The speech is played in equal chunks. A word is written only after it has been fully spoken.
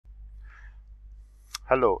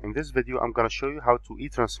Hello, in this video I'm going to show you how to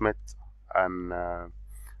e-transmit a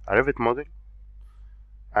Revit model.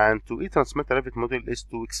 And to e-transmit a Revit model is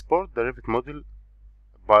to export the Revit model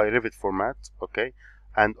by Revit format, okay,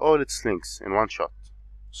 and all its links in one shot.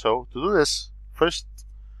 So to do this, first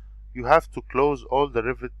you have to close all the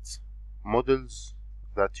Revit models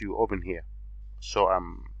that you open here. So I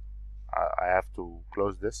have to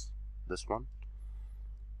close this one.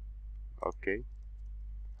 Okay,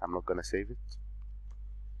 I'm not gonna save it.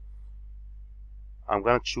 I'm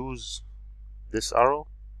gonna choose this arrow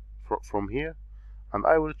from here, and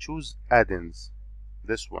I will choose add-ins,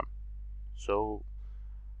 this one. So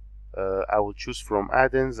I will choose from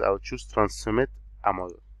add-ins, I will choose transmit a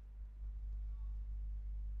model.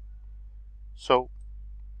 So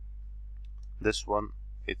this one,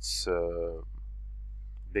 it's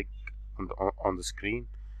big on the screen.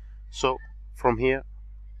 So from here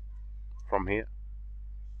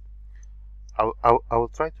I will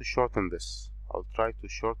try to shorten this. I'll try to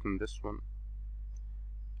shorten this one.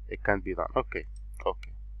 It can't be done. Okay.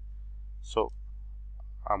 So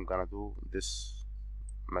I'm gonna do this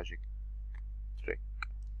magic trick.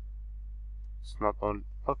 It's not on.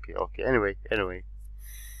 Okay. Anyway,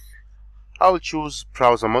 I'll choose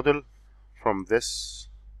browse a model from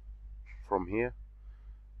here,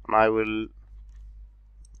 and I will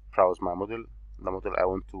browse my model, the model I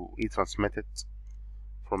want to e-transmit it.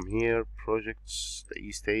 From here, projects, the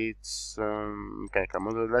e-states, mechanical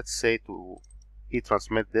model. Let's say to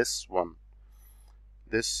e-transmit this one,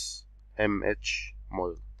 this MH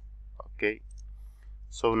model. Okay.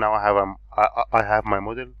 So now I have my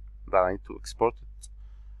model that I need to export it,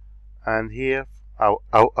 and here I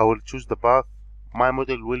will choose the path my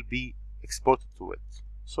model will be exported to it.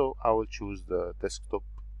 So I will choose the desktop.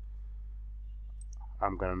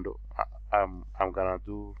 I'm gonna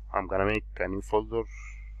make a new folder.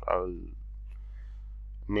 I'll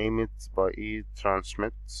name it by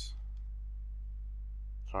e-transmit.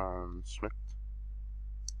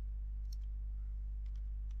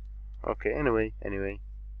 Okay, anyway, and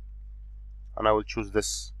I will choose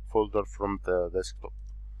this folder from the desktop.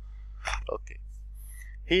 Okay,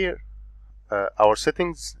 here our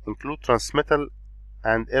settings include transmittal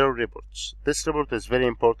and error reports. This report is very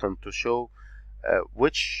important to show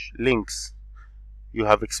which links you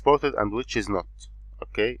have exported and which is not.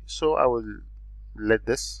 Okay, so I will let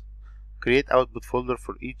this create output folder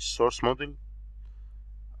for each source model.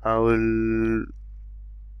 I will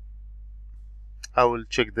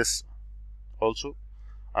check this also,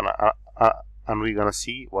 and we're gonna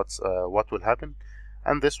see what will happen.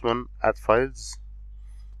 And this one, add files,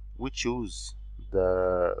 we choose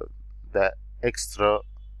the extra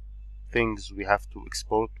things we have to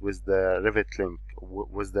export with the Revit link,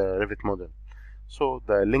 with the Revit model. So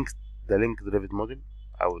the linked Revit model,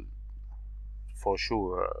 I will for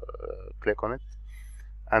sure click on it,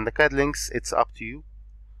 and the CAD links, it's up to you.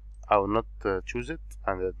 I will not choose it,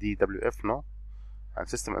 and the DWF no, and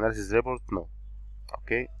system analysis report no.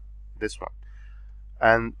 Okay, this one.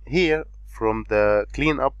 And here from the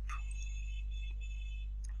cleanup,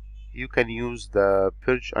 you can use the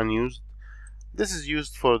purge unused. This is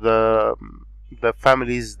used for the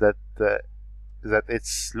families that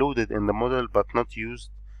it's loaded in the model but not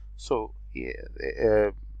used. So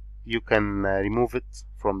you can remove it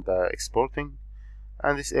from the exporting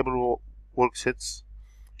and disable worksheets.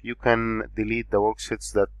 You can delete the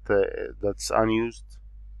worksheets that's unused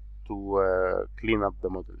to clean up the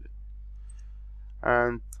model.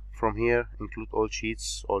 And from here, include all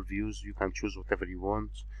sheets, all views. You can choose whatever you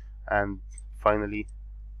want. And finally,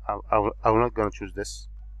 I'm not gonna choose this.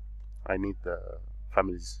 I need the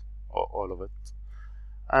families, all of it.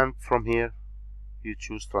 And from here, you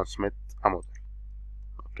choose transmit a model.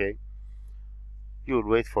 Okay, you will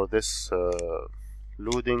wait for this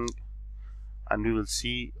loading, and we will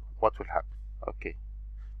see what will happen. Okay,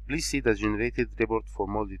 please see the generated report for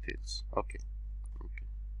more details. Okay.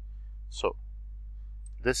 So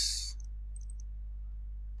this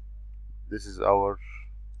is our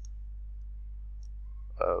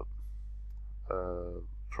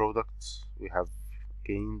products we have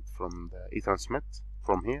gained from the e-transmit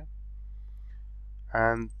from here,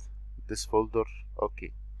 and this folder.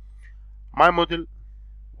 Okay, my model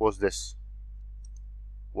was this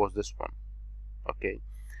one. Okay,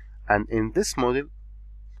 and in this model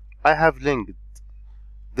I have linked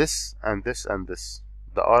this and this and this,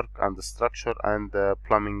 the arc and the structure and the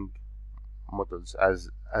plumbing models as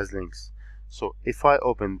links. So if I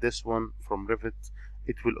open this one from Revit,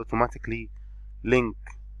 it will automatically link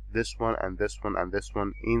this one and this one and this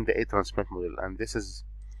one in the e-transmit model, and this is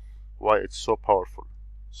why it's so powerful.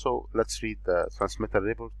 So let's read the transmitter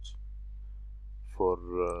report for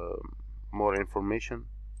more information.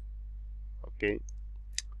 Okay,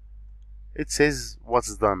 it says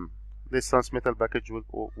what's done. This transmetal package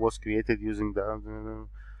was created using the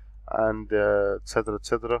and etc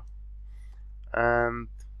etc, and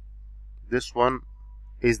this one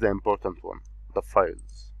is the important one, the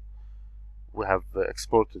files. We have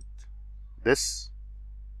exported this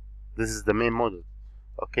is the main model,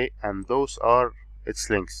 okay, and those are its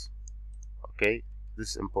links. Okay, this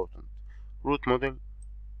is important. Root model,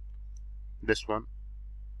 this one,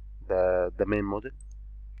 the main model,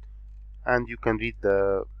 and you can read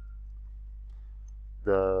the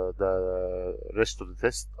rest of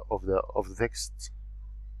the text.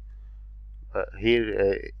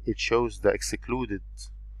 Here it shows the excluded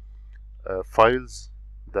files,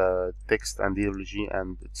 the text and DWG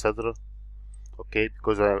and etc. Okay,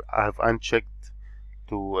 because I have unchecked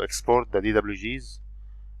to export the DWGs,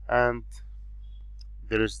 and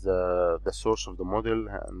there is the source of the model,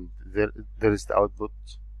 and there is the output.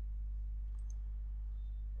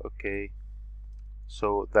 Okay,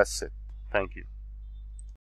 so that's it. Thank you.